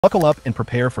Buckle up and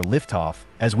prepare for liftoff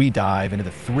as we dive into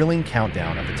the thrilling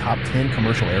countdown of the top 10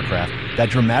 commercial aircraft that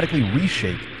dramatically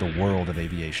reshaped the world of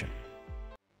aviation.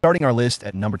 Starting our list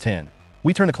at number 10,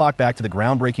 we turn the clock back to the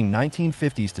groundbreaking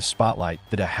 1950s to spotlight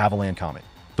the de Havilland Comet,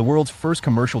 the world's first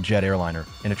commercial jet airliner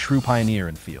and a true pioneer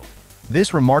in the field.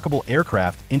 This remarkable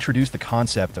aircraft introduced the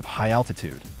concept of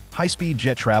high-altitude, high-speed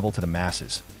jet travel to the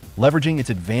masses, leveraging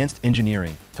its advanced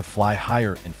engineering to fly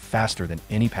higher and faster than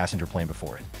any passenger plane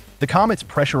before it. The Comet's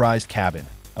pressurized cabin,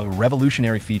 a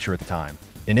revolutionary feature at the time,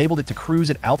 enabled it to cruise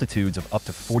at altitudes of up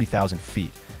to 40,000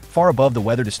 feet, far above the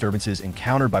weather disturbances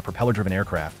encountered by propeller-driven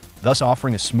aircraft, thus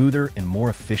offering a smoother and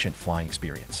more efficient flying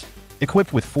experience.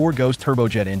 Equipped with 4 Ghost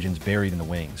turbojet engines buried in the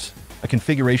wings, a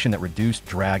configuration that reduced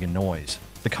drag and noise,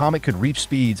 the Comet could reach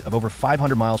speeds of over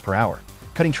 500 miles per hour,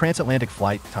 cutting transatlantic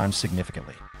flight times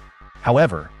significantly.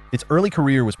 However, its early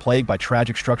career was plagued by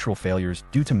tragic structural failures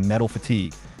due to metal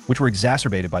fatigue, which were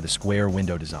exacerbated by the square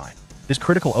window design. This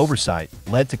critical oversight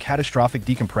led to catastrophic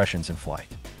decompressions in flight.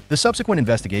 The subsequent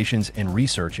investigations and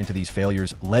research into these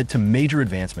failures led to major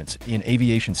advancements in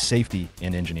aviation safety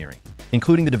and engineering,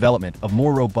 including the development of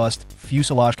more robust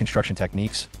fuselage construction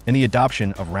techniques and the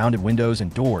adoption of rounded windows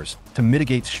and doors to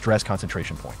mitigate stress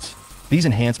concentration points. These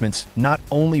enhancements not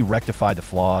only rectified the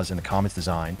flaws in the Comet's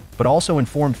design, but also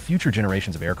informed future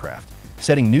generations of aircraft,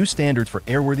 setting new standards for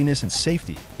airworthiness and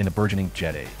safety in the burgeoning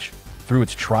jet age. Through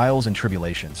its trials and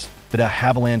tribulations, the de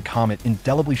Havilland Comet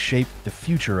indelibly shaped the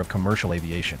future of commercial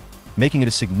aviation, making it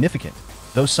a significant,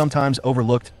 though sometimes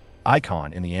overlooked,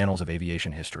 icon in the annals of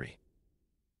aviation history.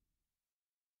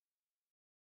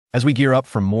 As we gear up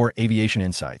for more aviation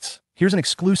insights, here's an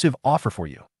exclusive offer for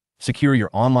you. Secure your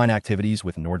online activities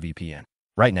with NordVPN.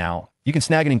 Right now, you can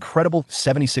snag an incredible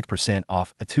 76%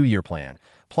 off a 2-year plan,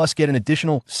 plus get an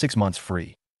additional 6 months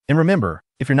free. And remember,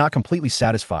 if you're not completely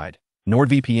satisfied,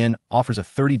 NordVPN offers a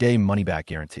 30-day money-back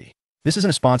guarantee. This isn't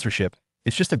a sponsorship,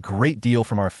 it's just a great deal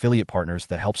from our affiliate partners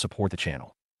that help support the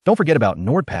channel. Don't forget about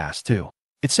NordPass, too.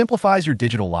 It simplifies your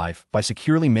digital life by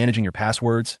securely managing your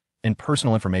passwords and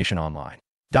personal information online.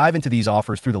 Dive into these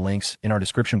offers through the links in our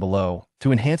description below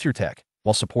to enhance your tech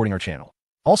while supporting our channel.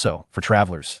 Also, for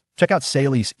travelers, check out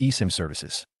Sailly's eSIM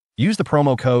services. Use the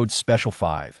promo code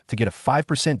SPECIAL5 to get a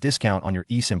 5% discount on your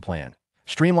eSIM plan,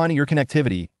 streamlining your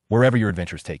connectivity wherever your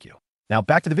adventures take you. Now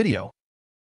back to the video.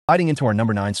 Sliding into our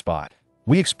number 9 spot,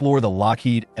 we explore the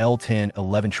Lockheed L-1011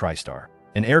 TriStar,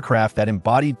 an aircraft that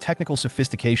embodied technical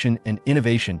sophistication and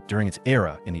innovation during its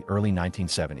era in the early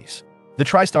 1970s. The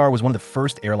TriStar was one of the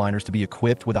first airliners to be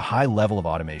equipped with a high level of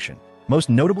automation, most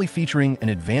notably featuring an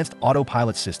advanced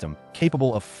autopilot system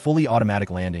capable of fully automatic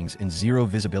landings in zero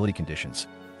visibility conditions,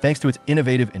 thanks to its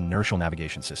innovative inertial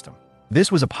navigation system.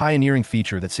 This was a pioneering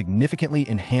feature that significantly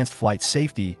enhanced flight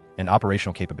safety and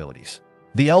operational capabilities.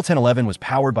 The L-1011 was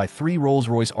powered by 3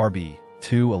 Rolls-Royce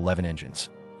RB211 engines,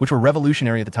 which were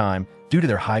revolutionary at the time due to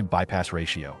their high bypass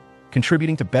ratio,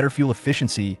 contributing to better fuel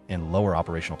efficiency and lower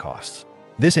operational costs.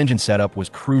 This engine setup was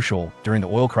crucial during the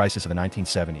oil crisis of the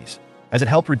 1970s, as it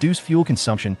helped reduce fuel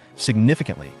consumption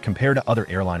significantly compared to other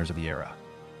airliners of the era.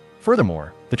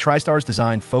 Furthermore, the TriStar's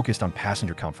design focused on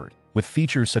passenger comfort, with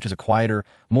features such as a quieter,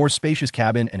 more spacious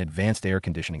cabin and advanced air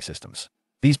conditioning systems.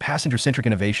 These passenger-centric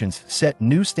innovations set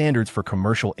new standards for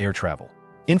commercial air travel,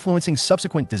 influencing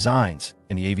subsequent designs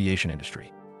in the aviation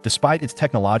industry. Despite its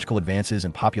technological advances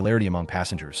and popularity among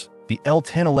passengers, the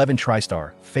L-1011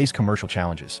 TriStar faced commercial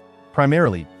challenges,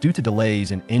 primarily due to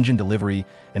delays in engine delivery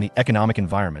and the economic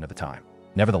environment of the time.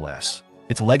 Nevertheless,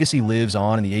 its legacy lives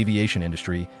on in the aviation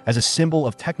industry as a symbol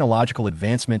of technological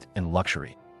advancement and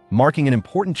luxury, marking an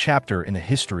important chapter in the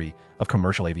history of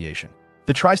commercial aviation.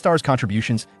 The TriStar's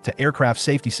contributions to aircraft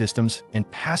safety systems and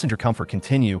passenger comfort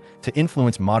continue to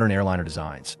influence modern airliner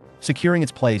designs, securing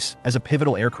its place as a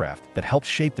pivotal aircraft that helped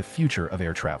shape the future of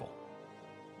air travel.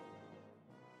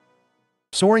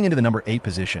 Soaring into the number 8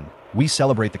 position, we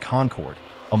celebrate the Concorde,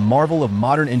 a marvel of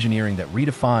modern engineering that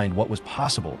redefined what was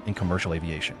possible in commercial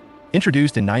aviation.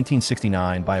 Introduced in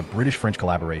 1969 by a British-French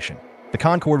collaboration, the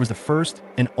Concorde was the first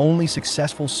and only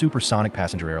successful supersonic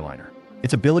passenger airliner.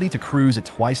 Its ability to cruise at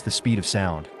twice the speed of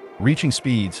sound, reaching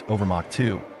speeds over Mach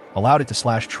 2, allowed it to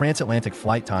slash transatlantic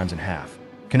flight times in half,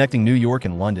 connecting New York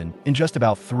and London in just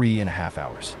about 3.5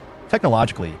 hours.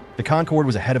 Technologically, the Concorde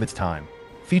was ahead of its time,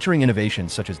 featuring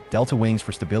innovations such as delta wings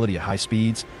for stability at high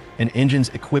speeds and engines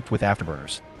equipped with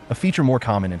afterburners, a feature more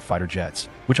common in fighter jets,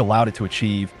 which allowed it to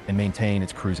achieve and maintain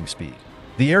its cruising speed.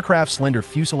 The aircraft's slender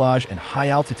fuselage and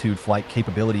high-altitude flight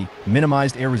capability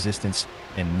minimized air resistance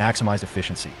and maximized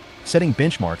efficiency, setting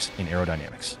benchmarks in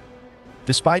aerodynamics.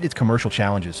 Despite its commercial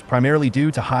challenges, primarily due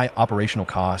to high operational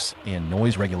costs and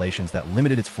noise regulations that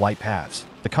limited its flight paths,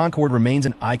 the Concorde remains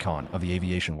an icon of the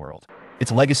aviation world.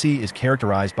 Its legacy is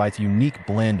characterized by its unique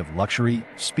blend of luxury,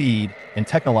 speed, and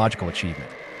technological achievement,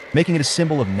 making it a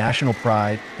symbol of national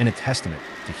pride and a testament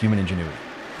to human ingenuity.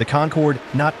 The Concorde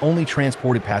not only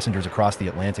transported passengers across the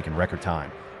Atlantic in record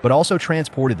time, but also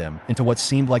transported them into what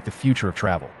seemed like the future of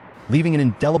travel, leaving an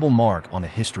indelible mark on the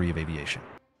history of aviation.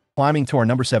 Climbing to our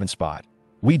number 7 spot,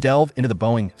 we delve into the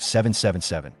Boeing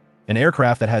 777, an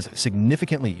aircraft that has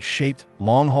significantly shaped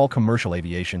long-haul commercial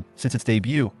aviation since its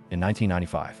debut in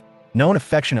 1995. Known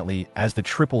affectionately as the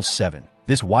 777,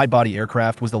 this wide-body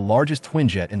aircraft was the largest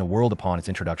twin-jet in the world upon its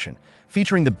introduction,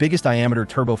 featuring the biggest diameter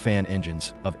turbofan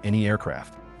engines of any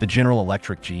aircraft, the General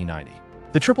Electric G90.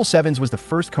 The 777 was the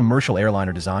first commercial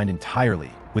airliner designed entirely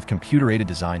with computer-aided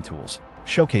design tools,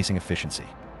 showcasing efficiency.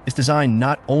 Its design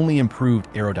not only improved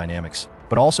aerodynamics,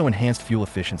 but also enhanced fuel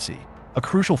efficiency, a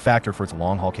crucial factor for its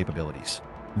long-haul capabilities.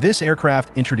 This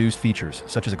aircraft introduced features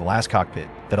such as a glass cockpit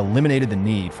that eliminated the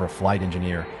need for a flight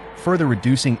engineer, further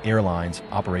reducing airlines'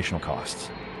 operational costs.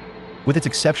 With its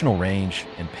exceptional range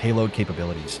and payload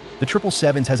capabilities, the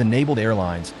 777 has enabled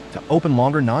airlines to open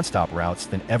longer nonstop routes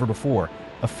than ever before,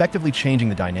 effectively changing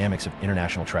the dynamics of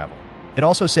international travel. It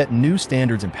also set new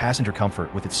standards in passenger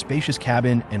comfort with its spacious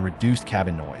cabin and reduced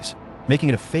cabin noise, making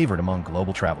it a favorite among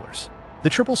global travelers. The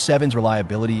 777's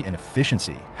reliability and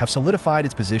efficiency have solidified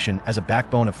its position as a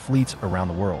backbone of fleets around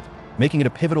the world, making it a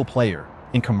pivotal player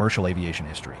in commercial aviation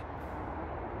history.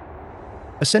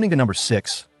 Ascending to number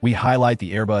 6, we highlight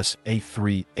the Airbus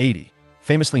A380,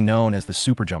 famously known as the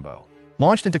Super Jumbo.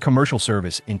 Launched into commercial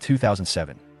service in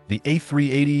 2007, the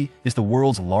A380 is the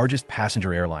world's largest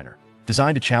passenger airliner,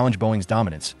 designed to challenge Boeing's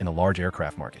dominance in the large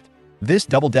aircraft market. This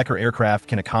double-decker aircraft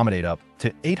can accommodate up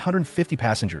to 850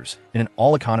 passengers in an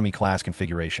all-economy class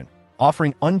configuration,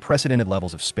 offering unprecedented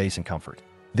levels of space and comfort.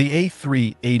 The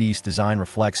A380's design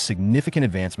reflects significant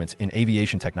advancements in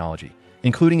aviation technology,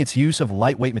 including its use of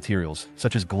lightweight materials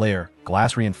such as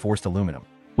glass-reinforced aluminum,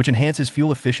 which enhances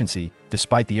fuel efficiency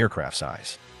despite the aircraft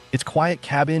size. Its quiet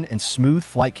cabin and smooth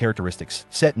flight characteristics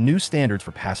set new standards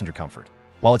for passenger comfort,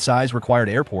 while its size required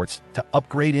airports to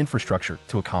upgrade infrastructure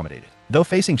to accommodate it. Though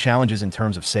facing challenges in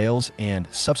terms of sales and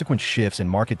subsequent shifts in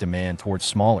market demand towards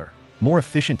smaller, more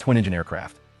efficient twin-engine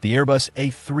aircraft, the Airbus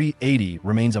A380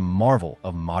 remains a marvel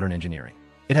of modern engineering.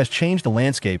 It has changed the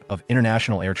landscape of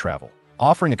international air travel,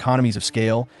 offering economies of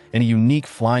scale and a unique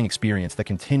flying experience that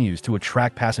continues to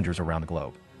attract passengers around the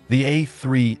globe. The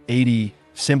A380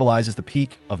 symbolizes the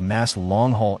peak of mass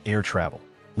long-haul air travel,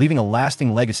 leaving a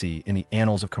lasting legacy in the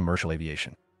annals of commercial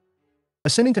aviation.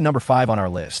 Ascending to number 5 on our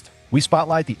list, we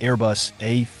spotlight the Airbus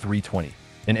A320,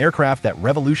 an aircraft that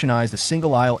revolutionized the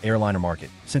single-aisle airliner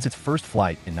market since its first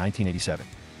flight in 1987.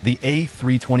 The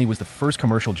A320 was the first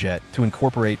commercial jet to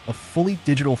incorporate a fully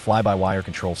digital fly-by-wire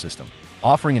control system,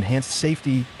 offering enhanced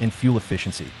safety and fuel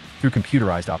efficiency through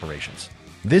computerized operations.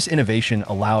 This innovation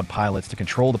allowed pilots to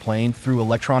control the plane through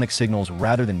electronic signals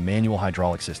rather than manual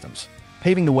hydraulic systems,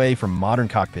 paving the way for modern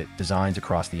cockpit designs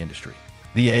across the industry.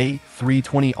 The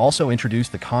A320 also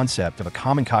introduced the concept of a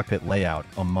common cockpit layout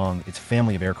among its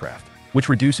family of aircraft, which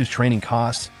reduces training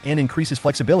costs and increases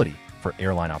flexibility for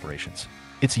airline operations.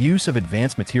 Its use of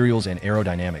advanced materials and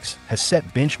aerodynamics has set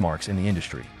benchmarks in the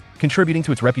industry, contributing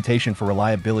to its reputation for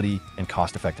reliability and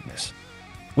cost-effectiveness.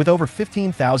 With over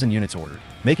 15,000 units ordered,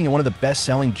 making it one of the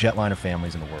best-selling jetliner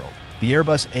families in the world, the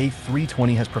Airbus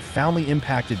A320 has profoundly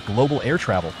impacted global air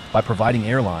travel by providing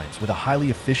airlines with a highly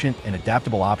efficient and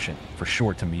adaptable option for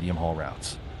short to medium-haul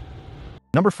routes.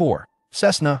 Number 4.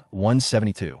 Cessna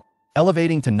 172.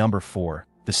 Elevating to number 4,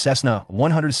 the Cessna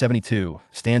 172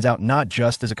 stands out not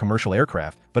just as a commercial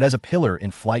aircraft, but as a pillar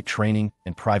in flight training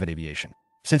and private aviation.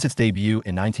 Since its debut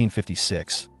in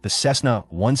 1956, the Cessna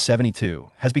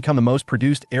 172 has become the most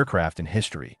produced aircraft in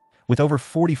history, with over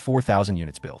 44,000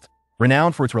 units built.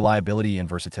 Renowned for its reliability and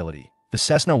versatility, the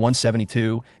Cessna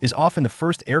 172 is often the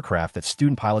first aircraft that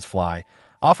student pilots fly,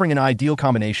 offering an ideal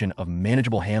combination of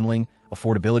manageable handling,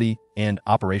 affordability, and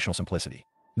operational simplicity.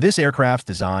 This aircraft's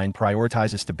design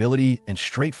prioritizes stability and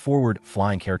straightforward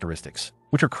flying characteristics,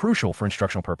 which are crucial for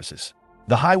instructional purposes.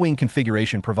 The high-wing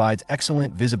configuration provides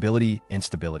excellent visibility and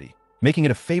stability, making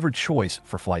it a favored choice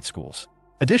for flight schools.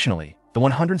 Additionally, the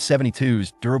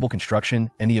 172's durable construction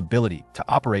and the ability to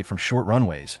operate from short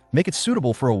runways make it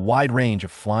suitable for a wide range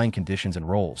of flying conditions and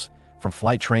roles, from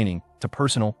flight training to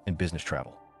personal and business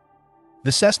travel.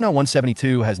 The Cessna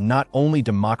 172 has not only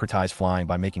democratized flying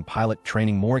by making pilot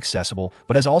training more accessible,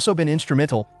 but has also been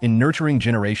instrumental in nurturing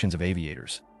generations of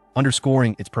aviators,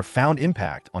 underscoring its profound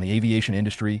impact on the aviation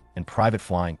industry and private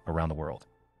flying around the world.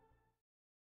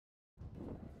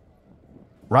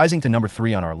 Rising to number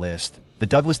 3 on our list, the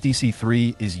Douglas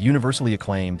DC-3 is universally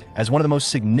acclaimed as one of the most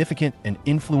significant and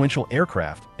influential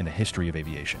aircraft in the history of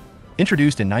aviation.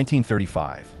 Introduced in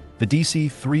 1935, the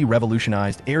DC-3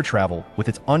 revolutionized air travel with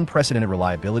its unprecedented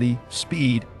reliability,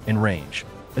 speed, and range,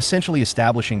 essentially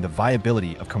establishing the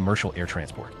viability of commercial air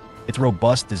transport. Its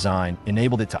robust design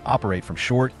enabled it to operate from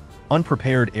short,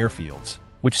 unprepared airfields,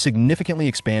 which significantly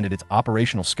expanded its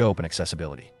operational scope and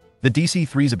accessibility. The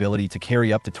DC-3's ability to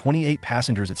carry up to 28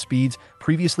 passengers at speeds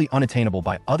previously unattainable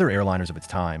by other airliners of its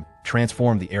time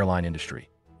transformed the airline industry,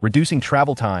 reducing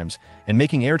travel times and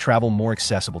making air travel more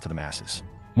accessible to the masses.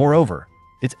 Moreover,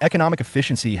 its economic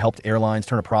efficiency helped airlines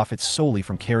turn a profit solely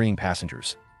from carrying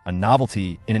passengers, a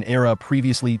novelty in an era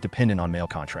previously dependent on mail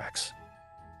contracts.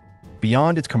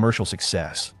 Beyond its commercial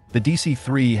success, the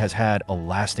DC-3 has had a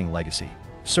lasting legacy,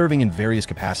 serving in various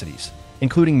capacities,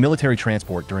 including military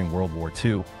transport during World War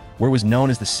II, where it was known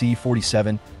as the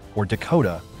C-47 or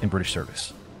Dakota in British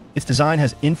service. Its design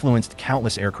has influenced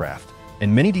countless aircraft,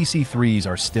 and many DC-3s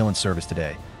are still in service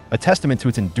today, a testament to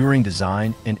its enduring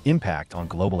design and impact on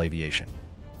global aviation.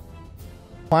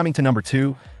 Climbing to number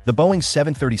 2, the Boeing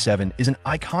 737 is an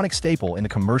iconic staple in the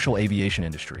commercial aviation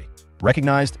industry,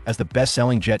 recognized as the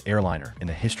best-selling jet airliner in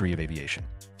the history of aviation.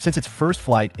 Since its first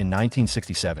flight in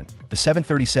 1967, the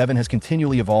 737 has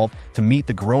continually evolved to meet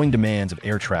the growing demands of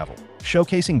air travel,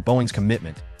 showcasing Boeing's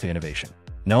commitment to innovation.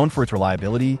 Known for its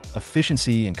reliability,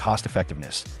 efficiency, and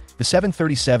cost-effectiveness, the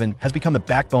 737 has become the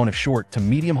backbone of short to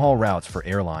medium-haul routes for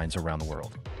airlines around the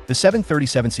world. The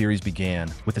 737 series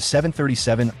began with the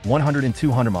 737-100 and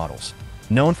 200 models,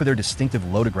 known for their distinctive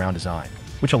low-to-ground design,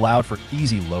 which allowed for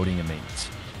easy loading and maintenance.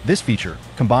 This feature,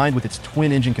 combined with its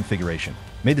twin-engine configuration,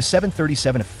 made the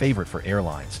 737 a favorite for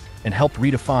airlines and helped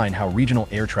redefine how regional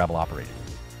air travel operated.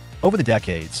 Over the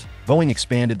decades, Boeing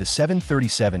expanded the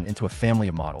 737 into a family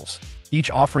of models,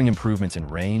 each offering improvements in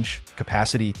range,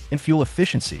 capacity, and fuel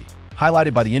efficiency,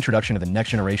 highlighted by the introduction of the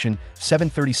next-generation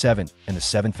 737 and the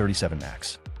 737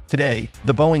 MAX. Today,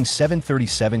 the Boeing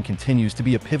 737 continues to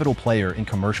be a pivotal player in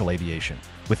commercial aviation,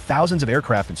 with thousands of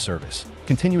aircraft in service,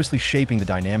 continuously shaping the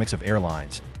dynamics of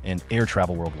airlines and air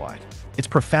travel worldwide. Its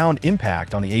profound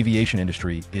impact on the aviation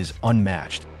industry is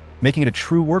unmatched, making it a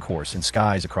true workhorse in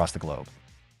skies across the globe.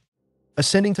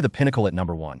 Ascending to the pinnacle at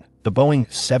number 1, the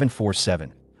Boeing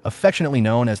 747, affectionately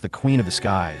known as the Queen of the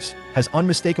Skies, has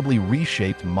unmistakably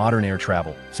reshaped modern air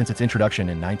travel since its introduction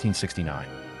in 1969.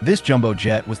 This jumbo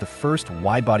jet was the first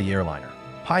wide-body airliner,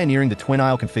 pioneering the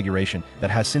twin-aisle configuration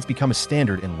that has since become a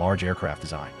standard in large aircraft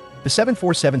design. The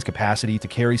 747's capacity to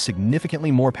carry significantly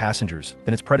more passengers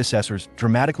than its predecessors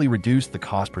dramatically reduced the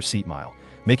cost per seat mile,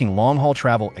 making long-haul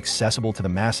travel accessible to the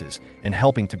masses and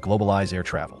helping to globalize air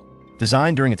travel.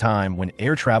 Designed during a time when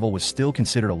air travel was still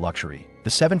considered a luxury, the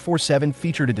 747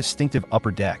 featured a distinctive upper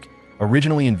deck,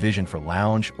 originally envisioned for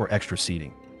lounge or extra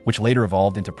seating, which later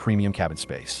evolved into premium cabin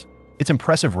space. Its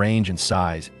impressive range and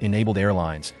size enabled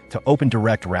airlines to open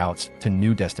direct routes to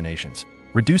new destinations,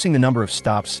 reducing the number of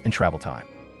stops and travel time.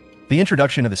 The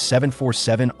introduction of the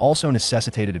 747 also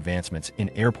necessitated advancements in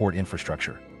airport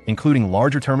infrastructure, including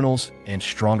larger terminals and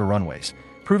stronger runways,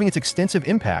 proving its extensive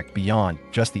impact beyond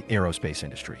just the aerospace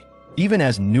industry. Even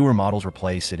as newer models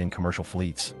replace it in commercial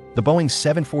fleets, the Boeing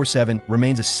 747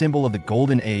 remains a symbol of the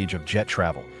golden age of jet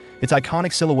travel, its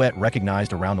iconic silhouette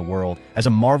recognized around the world as a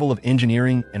marvel of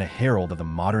engineering and a herald of the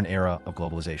modern era of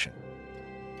globalization.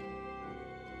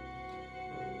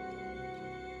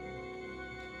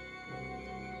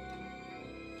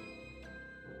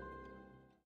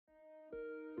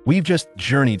 We've just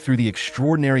journeyed through the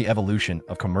extraordinary evolution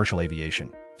of commercial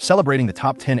aviation, celebrating the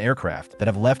top 10 aircraft that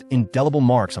have left indelible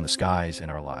marks on the skies in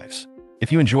our lives.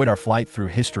 If you enjoyed our flight through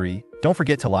history, don't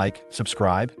forget to like,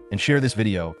 subscribe, and share this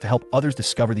video to help others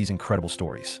discover these incredible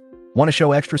stories. Want to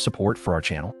show extra support for our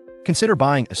channel? Consider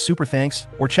buying a super thanks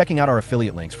or checking out our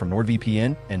affiliate links from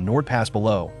NordVPN and NordPass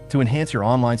below to enhance your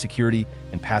online security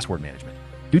and password management.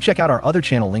 Do check out our other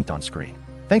channel linked on screen.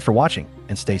 Thanks for watching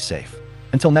and stay safe.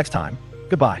 Until next time,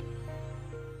 goodbye.